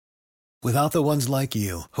Without the ones like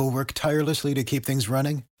you, who work tirelessly to keep things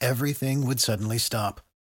running, everything would suddenly stop.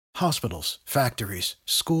 Hospitals, factories,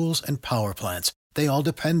 schools, and power plants, they all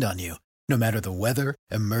depend on you. No matter the weather,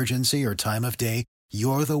 emergency, or time of day,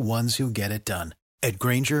 you're the ones who get it done. At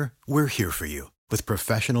Grainger, we're here for you with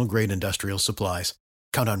professional-grade industrial supplies.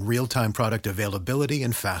 Count on real-time product availability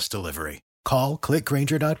and fast delivery. Call,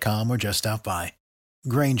 clickgrainger.com, or just stop by.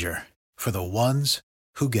 Grainger, for the ones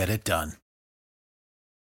who get it done.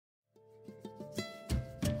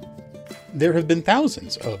 There have been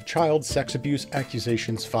thousands of child sex abuse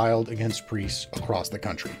accusations filed against priests across the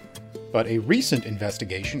country. But a recent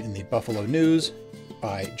investigation in the Buffalo News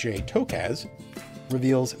by Jay Tokaz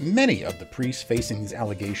reveals many of the priests facing these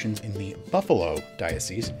allegations in the Buffalo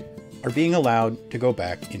Diocese are being allowed to go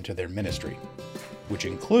back into their ministry, which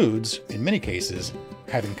includes, in many cases,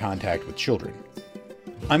 having contact with children.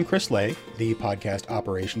 I'm Chris Lay, the podcast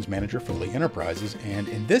operations manager for Lee Enterprises, and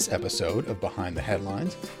in this episode of Behind the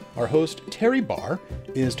Headlines, our host Terry Barr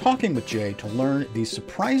is talking with Jay to learn the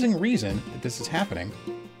surprising reason that this is happening,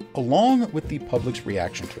 along with the public's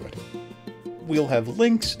reaction to it. We'll have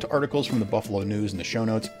links to articles from the Buffalo News in the show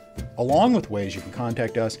notes, along with ways you can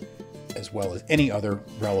contact us, as well as any other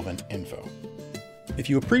relevant info. If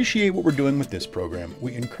you appreciate what we're doing with this program,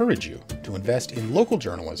 we encourage you to invest in local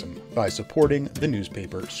journalism by supporting the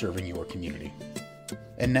newspaper serving your community.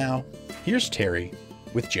 And now, here's Terry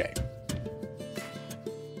with Jay.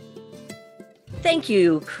 Thank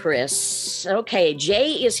you, Chris. Okay,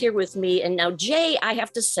 Jay is here with me. And now, Jay, I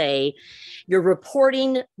have to say, your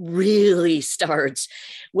reporting really starts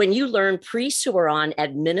when you learn priests who are on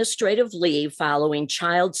administrative leave following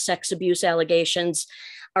child sex abuse allegations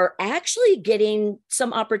are actually getting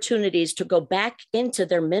some opportunities to go back into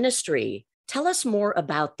their ministry. Tell us more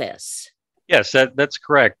about this. Yes, that's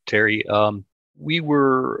correct, Terry. We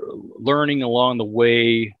were learning along the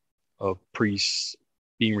way of priests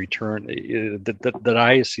being returned. The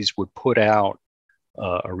diocese would put out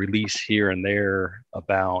a release here and there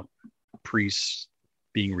about priests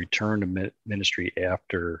being returned to ministry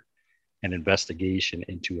after an investigation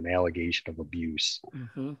into an allegation of abuse.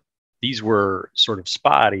 Mm-hmm. These were sort of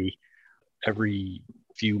spotty. Every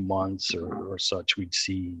few months or such, we'd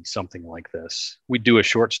see something like this. We'd do a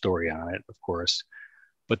short story on it, of course.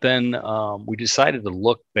 But then we decided to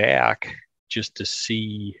look back just to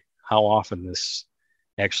see how often this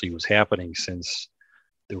actually was happening, since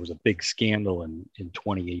there was a big scandal in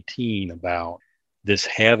 2018 about this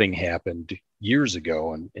having happened years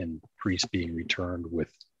ago and priests being returned with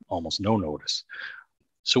almost no notice.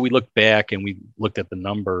 So we looked back and we looked at the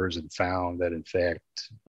numbers and found that, in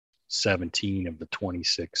fact, 17 of the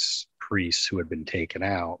 26 priests who had been taken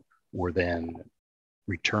out were then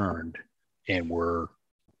returned and were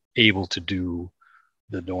able to do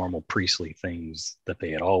the normal priestly things that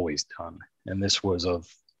they had always done. And this was of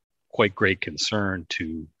quite great concern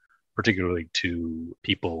particularly to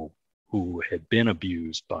people who had been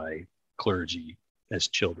abused by clergy as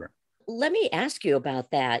children. Let me ask you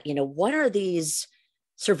about that. What are these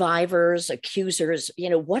survivors, accusers,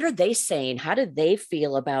 what are they saying? How did they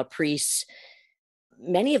feel about priests,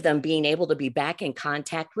 many of them being able to be back in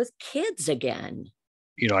contact with kids again?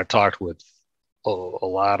 I've talked with a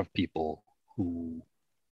lot of people who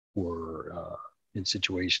were in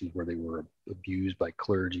situations where they were abused by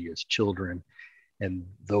clergy as children. And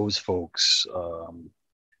those folks,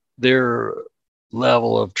 their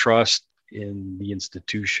level of trust in the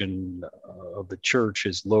institution of the church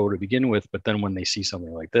is low to begin with, but then when they see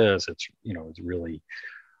something like this, it really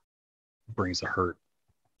brings the hurt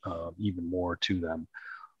even more to them.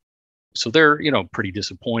 So they're pretty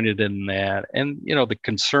disappointed in that, and the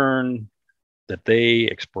concern that they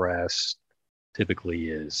express typically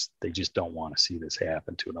is they just don't want to see this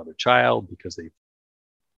happen to another child, because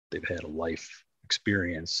they've had a life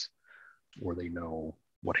experience where they know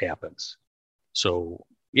what happens. So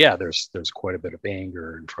yeah, there's quite a bit of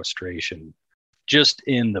anger and frustration just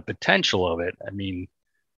in the potential of it. I mean,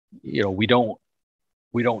 we don't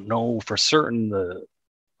know for certain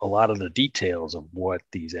a lot of the details of what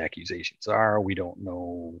these accusations are. We don't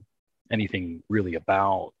know anything really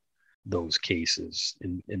about those cases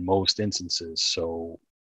in most instances. So,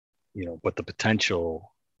 but the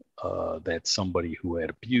potential that somebody who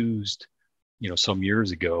had abused some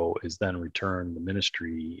years ago is then returned to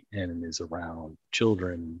ministry and is around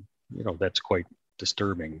children, that's quite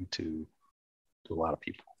disturbing to a lot of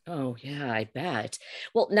people. Oh, yeah, I bet.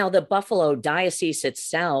 Well, now the Buffalo Diocese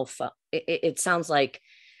itself, it sounds like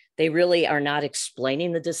they really are not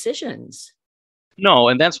explaining the decisions. No,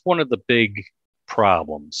 and that's one of the big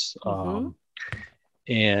problems. Mm-hmm.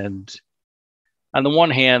 And on the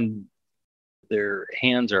one hand, their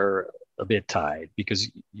hands are a bit tied,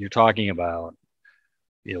 because you're talking about,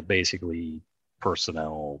 basically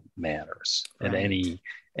personnel matters. And Right.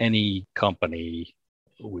 any company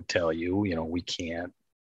would tell you, we can't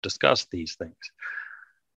discuss these things.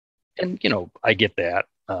 And, I get that.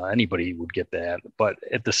 Anybody would get that. But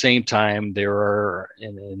at the same time, there are,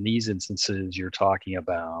 in these instances, you're talking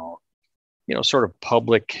about, sort of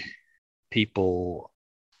public people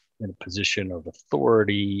in a position of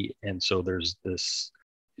authority. And so there's this,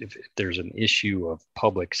 if there's an issue of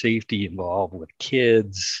public safety involved with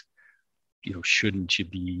kids, shouldn't you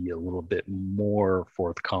be a little bit more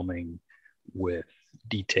forthcoming with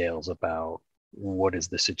details about what is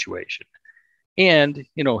the situation? And,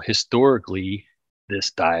 historically,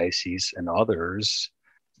 this diocese and others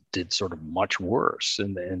did sort of much worse,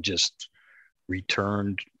 and just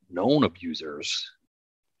returned known abusers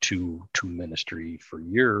to ministry for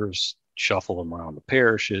years, shuffle them around the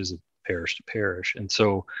parishes, parish to parish. And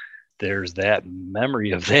so there's that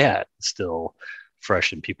memory of that still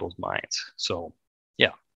fresh in people's minds. So,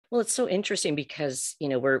 yeah. Well, it's so interesting because,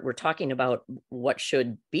 we're talking about what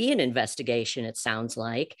should be an investigation, it sounds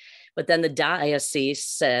like, but then the diocese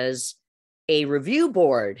says a review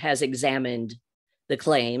board has examined the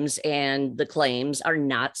claims and the claims are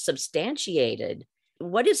not substantiated.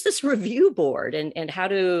 What is this review board, and how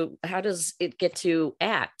does it get to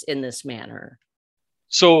act in this manner?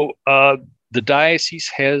 So the diocese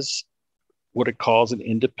has what it calls an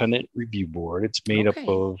independent review board. It's made up Okay.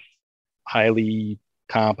 of highly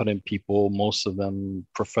competent people, most of them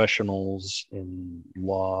professionals in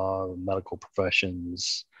law, medical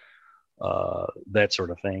professions, that sort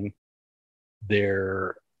of thing.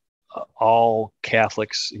 They're all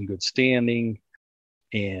Catholics in good standing,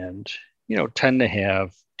 and tend to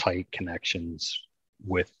have tight connections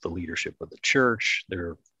with the leadership of the church.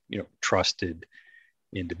 They're trusted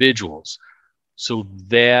individuals. So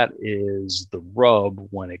that is the rub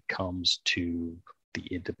when it comes to the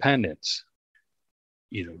independence.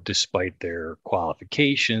 Despite their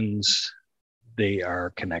qualifications, they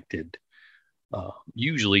are connected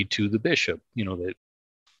usually to the bishop.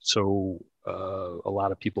 So a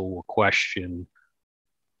lot of people will question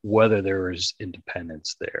whether there is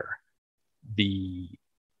independence there. The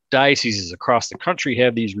dioceses across the country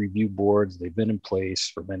have these review boards. They've been in place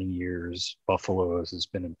for many years. Buffalo's has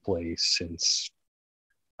been in place since,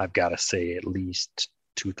 I've got to say, at least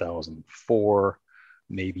 2004,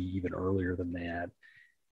 maybe even earlier than that.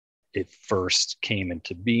 It first came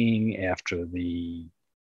into being after the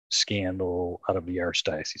scandal out of the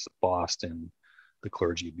Archdiocese of Boston, the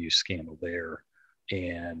clergy abuse scandal there,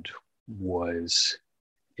 and was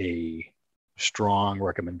a strong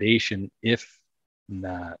recommendation, if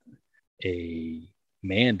not a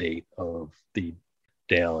mandate, of the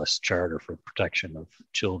Dallas Charter for Protection of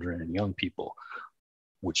Children and Young People,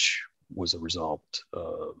 which was a result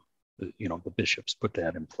of, the bishops put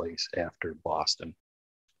that in place after Boston.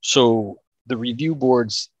 So the review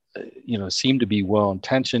boards, seem to be well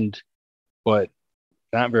intentioned, but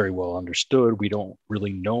not very well understood. We don't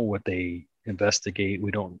really know what they investigate.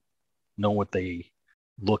 We don't know what they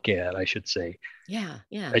look at, I should say. Yeah.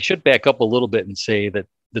 I should back up a little bit and say that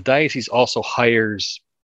the diocese also hires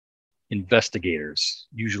investigators,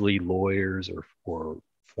 usually lawyers or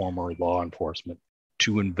former law enforcement,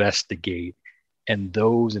 to investigate. And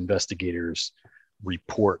those investigators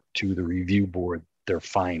report to the review board their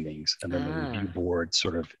findings, and then the review board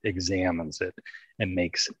sort of examines it and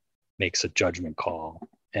makes a judgment call.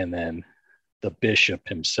 And then the bishop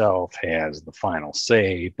himself has the final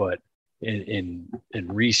say, but in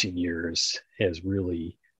recent years has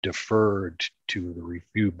really deferred to the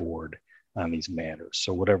review board on these matters.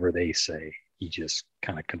 So whatever they say, he just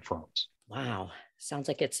kind of confirms. Wow. Sounds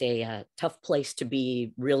like it's a tough place to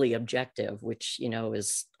be really objective, which,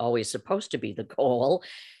 is always supposed to be the goal.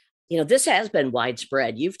 This has been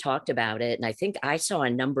widespread. You've talked about it. And I think I saw a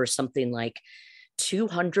number something like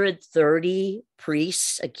 230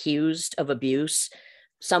 priests accused of abuse,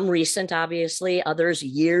 some recent, obviously, others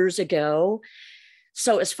years ago.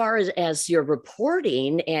 So as far as your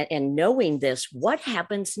reporting and knowing this, what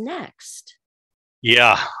happens next?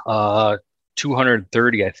 Yeah,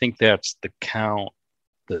 230, I think that's the count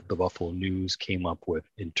that the Buffalo News came up with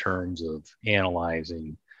in terms of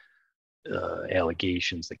analyzing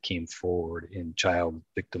allegations that came forward in Child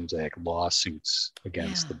Victims Act lawsuits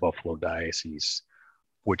against the Buffalo Diocese,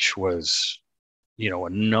 which was, a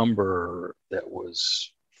number that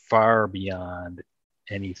was far beyond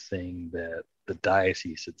anything that the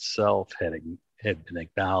diocese itself had been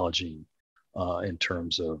acknowledging in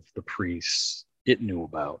terms of the priests it knew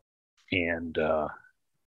about. And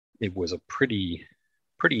it was a pretty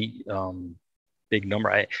big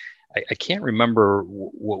number. I can't remember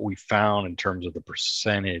what we found in terms of the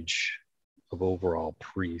percentage of overall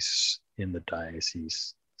priests in the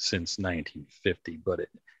diocese since 1950, but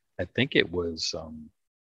I think it was,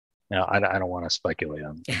 now I don't want to speculate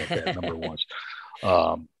on what that number was.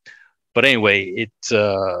 But anyway,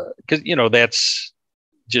 because, that's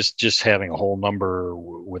just having a whole number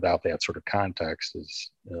without that sort of context is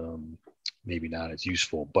maybe not as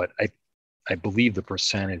useful, but I believe the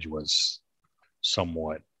percentage was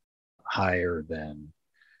somewhat higher than,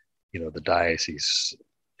 the diocese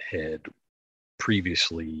had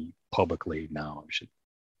previously publicly acknowledged.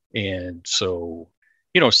 And so,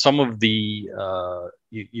 some of the,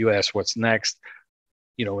 you asked what's next,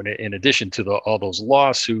 in addition to all those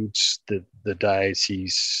lawsuits, the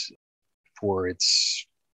diocese, for its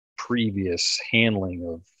previous handling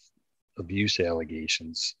of abuse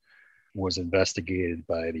allegations, was investigated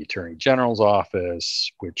by the Attorney General's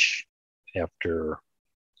office, which after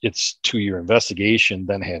its 2-year investigation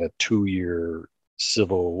then had a 2-year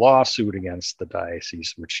civil lawsuit against the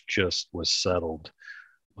diocese, which just was settled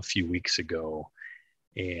a few weeks ago.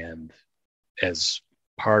 And as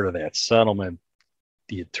part of that settlement,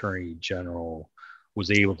 the Attorney General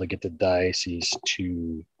was able to get the diocese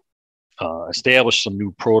to establish some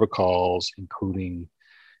new protocols, including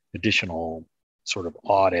additional sort of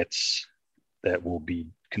audits that will be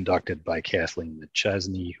conducted by Kathleen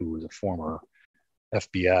McChesney, who was a former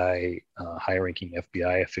FBI, high-ranking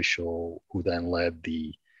FBI official, who then led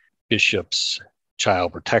the bishop's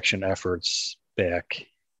child protection efforts back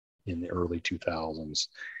in the early 2000s,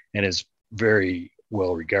 and is very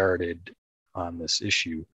well regarded on this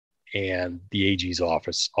issue. And the AG's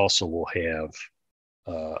office also will have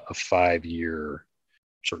a 5-year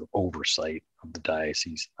sort of oversight of the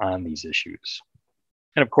diocese on these issues.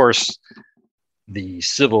 And of course, the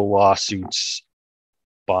civil lawsuits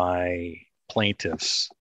by plaintiffs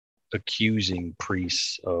accusing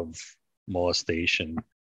priests of molestation,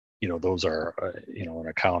 those are, an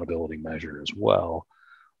accountability measure as well.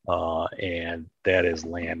 And that has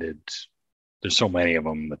landed, there's so many of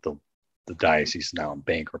them that the diocese is now in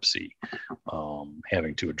bankruptcy,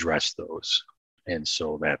 having to address those. And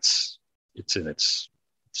so it's in its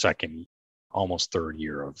second, almost third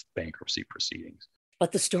year of bankruptcy proceedings.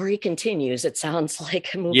 But the story continues. It sounds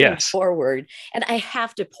like moving forward. And I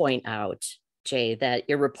have to point out, Jay, that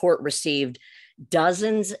your report received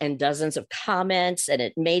dozens and dozens of comments, and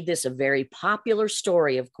it made this a very popular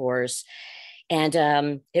story, of course.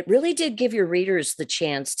 And it really did give your readers the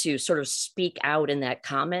chance to sort of speak out in that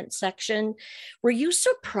comment section. Were you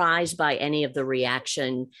surprised by any of the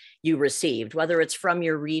reaction you received, whether it's from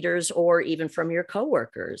your readers or even from your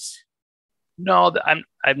coworkers? No,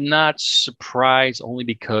 I'm not surprised, only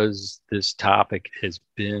because this topic has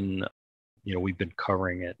been, we've been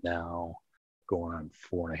covering it now going on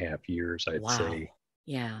 4.5 years, I'd say.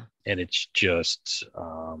 Yeah. And it's just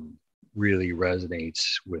really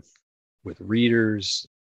resonates with readers.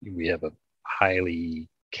 We have a highly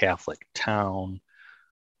Catholic town.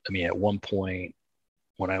 I mean, at one point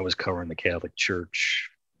when I was covering the Catholic Church,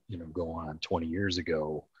 going on 20 years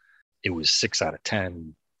ago, it was 6 out of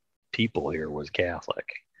 10 people here was Catholic.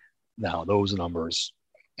 Now those numbers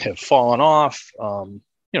have fallen off, in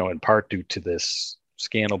part due to this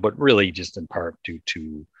scandal, but really just in part due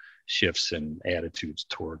to shifts in attitudes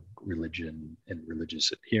toward religion and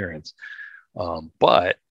religious adherence.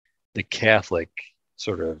 But the Catholic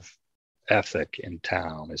sort of ethic in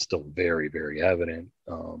town is still very, very evident.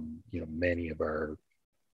 Many of our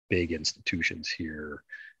big institutions here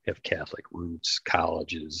have Catholic roots: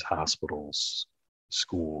 colleges, hospitals,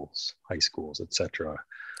 schools, high schools, etc.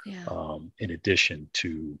 Yeah. In addition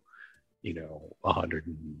to,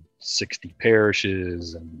 160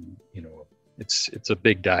 parishes, and it's a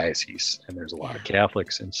big diocese, and there's a lot of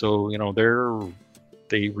Catholics, and so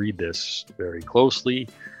they read this very closely,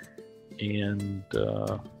 and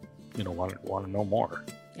want to know more.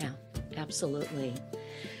 Yeah, absolutely.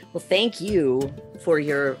 Well, thank you for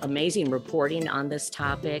your amazing reporting on this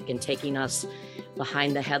topic and taking us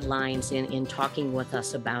behind the headlines in talking with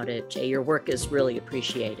us about it. Jay, your work is really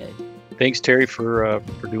appreciated. Thanks, Terry, for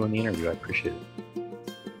doing the interview. I appreciate it.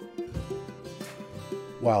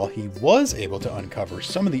 While he was able to uncover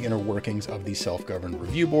some of the inner workings of the Self-Governed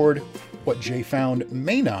Review Board, what Jay found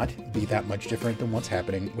may not be that much different than what's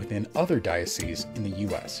happening within other dioceses in the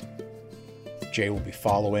U.S. Jay will be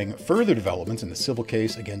following further developments in the civil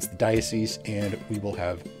case against the diocese, and we will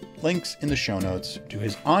have links in the show notes to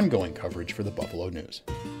his ongoing coverage for the Buffalo News.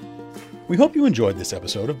 We hope you enjoyed this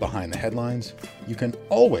episode of Behind the Headlines. You can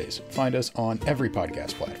always find us on every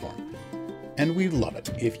podcast platform. And we'd love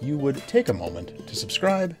it if you would take a moment to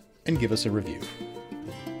subscribe and give us a review.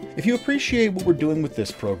 If you appreciate what we're doing with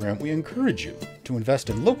this program, we encourage you to invest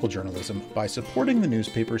in local journalism by supporting the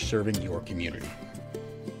newspapers serving your community.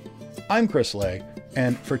 I'm Chris Lay,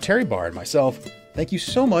 and for Terry Barr and myself, thank you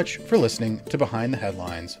so much for listening to Behind the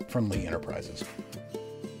Headlines from Lee Enterprises.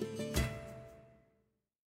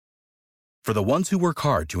 For the ones who work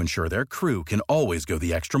hard to ensure their crew can always go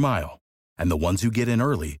the extra mile, and the ones who get in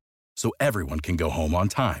early so everyone can go home on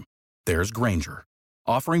time, there's Grainger,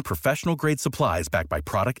 offering professional-grade supplies backed by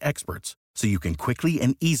product experts so you can quickly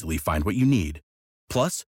and easily find what you need.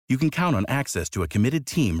 Plus, you can count on access to a committed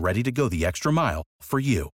team ready to go the extra mile for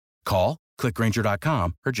you. Call, click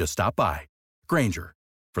Grainger.com, or just stop by. Grainger,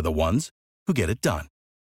 for the ones who get it done.